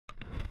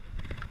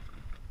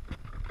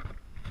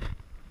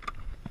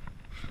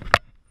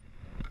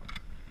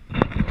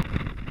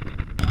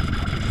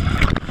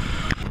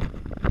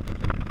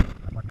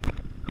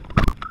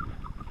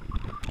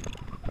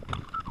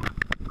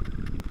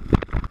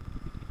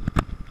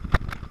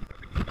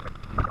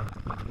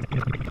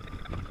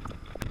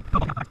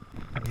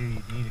here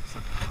you need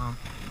except the pump.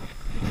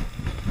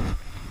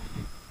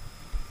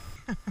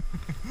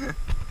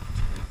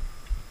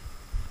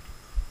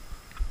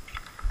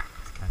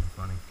 It's kind of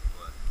funny.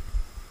 What?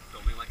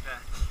 Filming like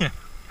that? Yeah.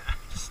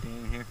 Just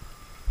standing here.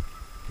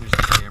 Here's the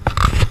camera.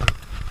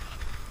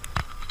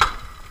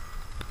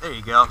 There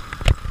you go.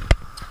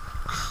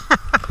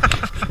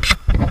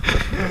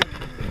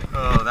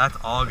 Oh, that's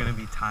all gonna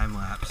be time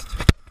lapsed.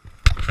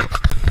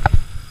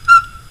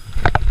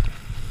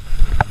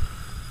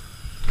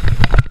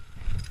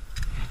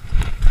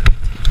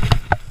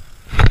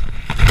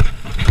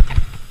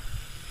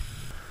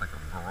 Like a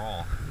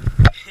brawl.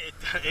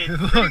 It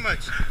pretty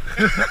much.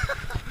 Yeah,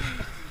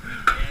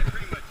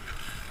 pretty much.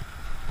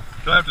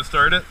 Do I have to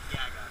start it? Yeah,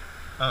 I got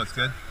it. Oh, it's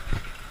good.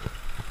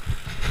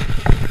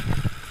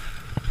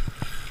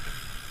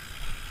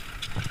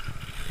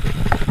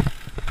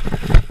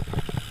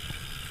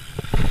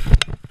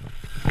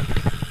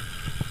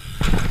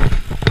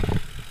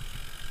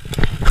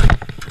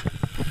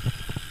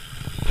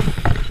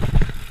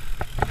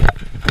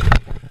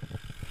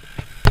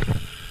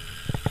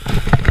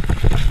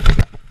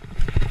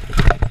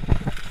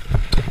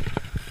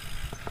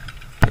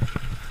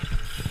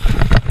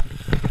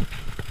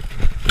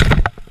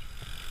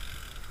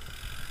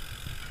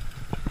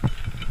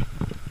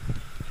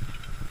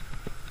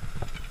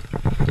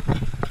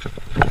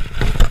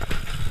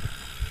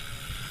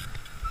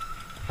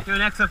 Do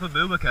an X up a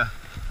Bubika.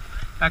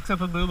 X up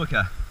a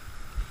Bubika.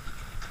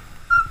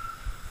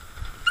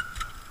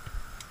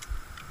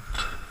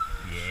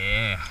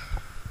 Yeah.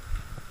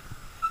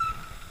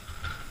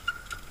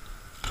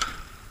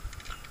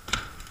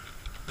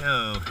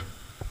 Yo.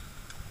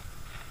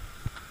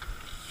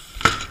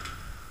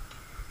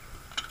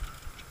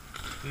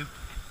 Oop.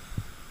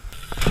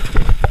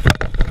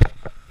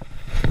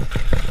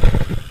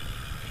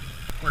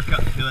 Work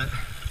up to it.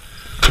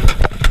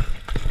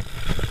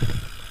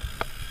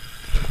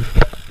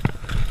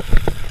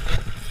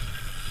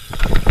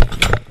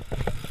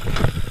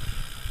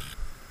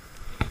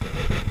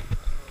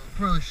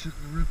 Probably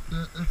shouldn't have ripped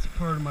that. That's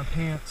part of my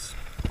pants.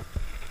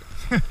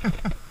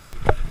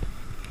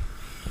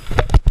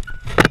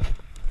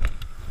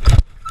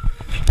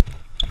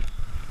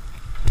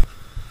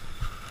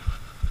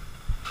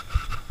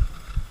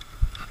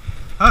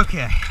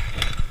 Okay.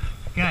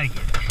 Gotta get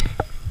it.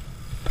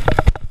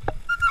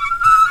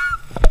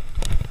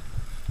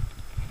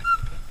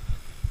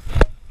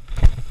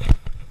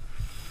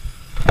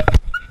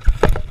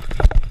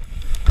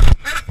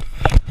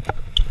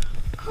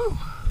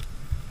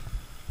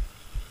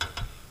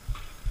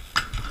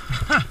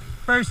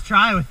 First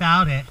try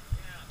without it.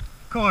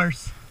 Of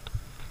course.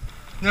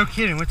 No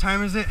kidding. What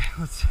time is it?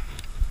 Let's.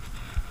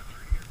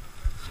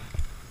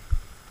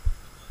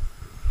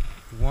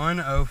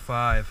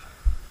 1:05.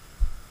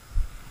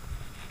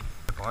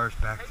 The bar's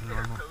back to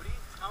normal.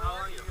 How long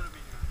are you gonna be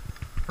here?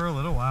 For a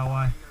little while.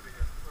 Why? You're gonna be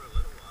here for a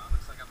little while.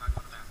 Looks like I'm not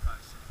going to math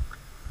class.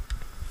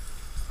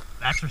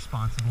 That's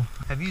responsible.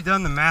 Have you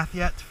done the math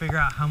yet to figure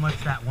out how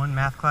much that one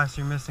math class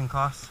you're missing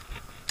costs?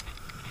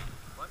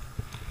 What?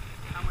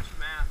 How much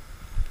math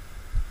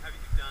have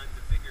you done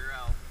to figure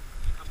out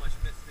how much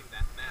missing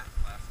that math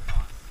class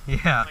costs?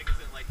 Yeah. Like, is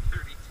it like $32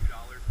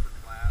 per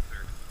class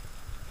or?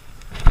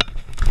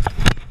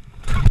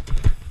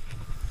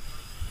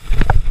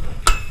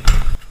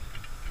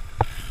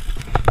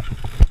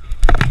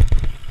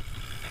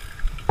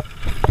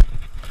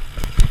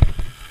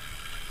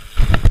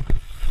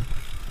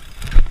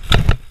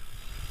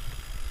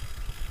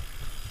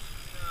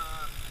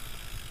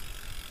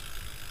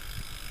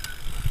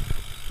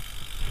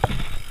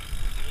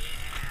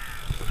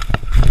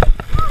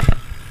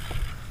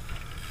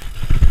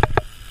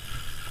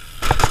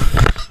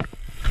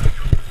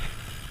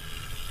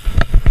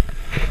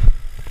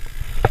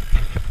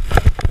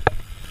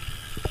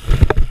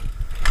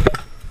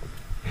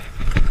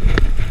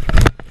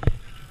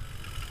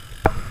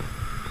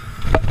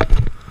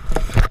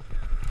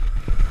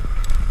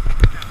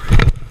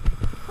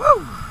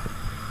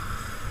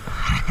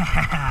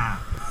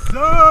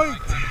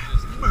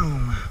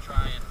 Boom.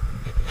 Try and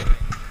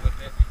whip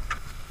it.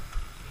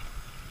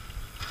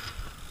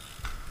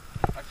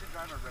 I should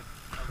drive a red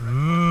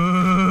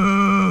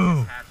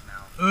Ooh. hatch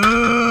now.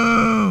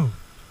 Ooh.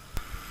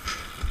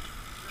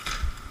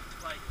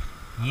 Like,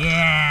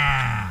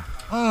 Yeah.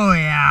 Oh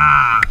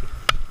yeah.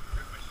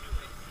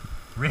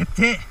 Ripped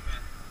it?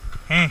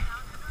 Hey,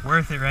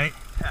 worth it, right?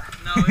 yeah.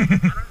 No, I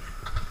don't.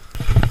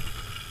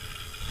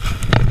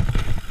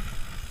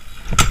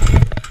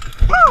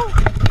 Woo!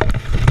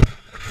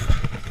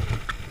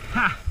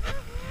 Ha!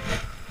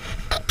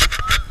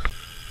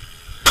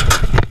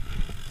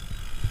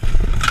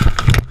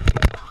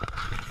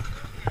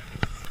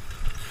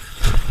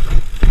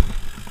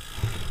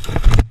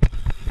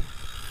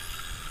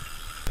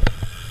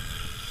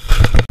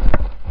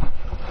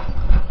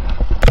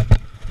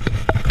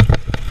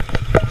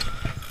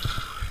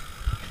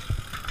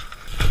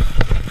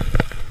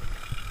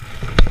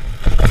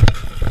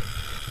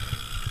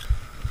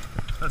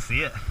 Let's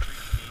see it.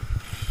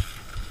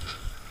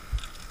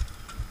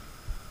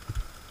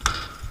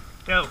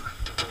 Go.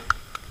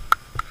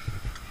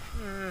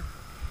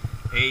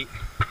 8.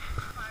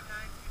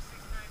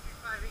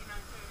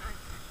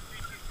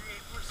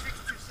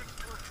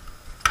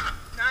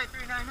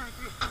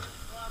 93993.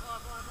 Blah blah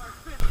blah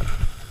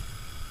blah.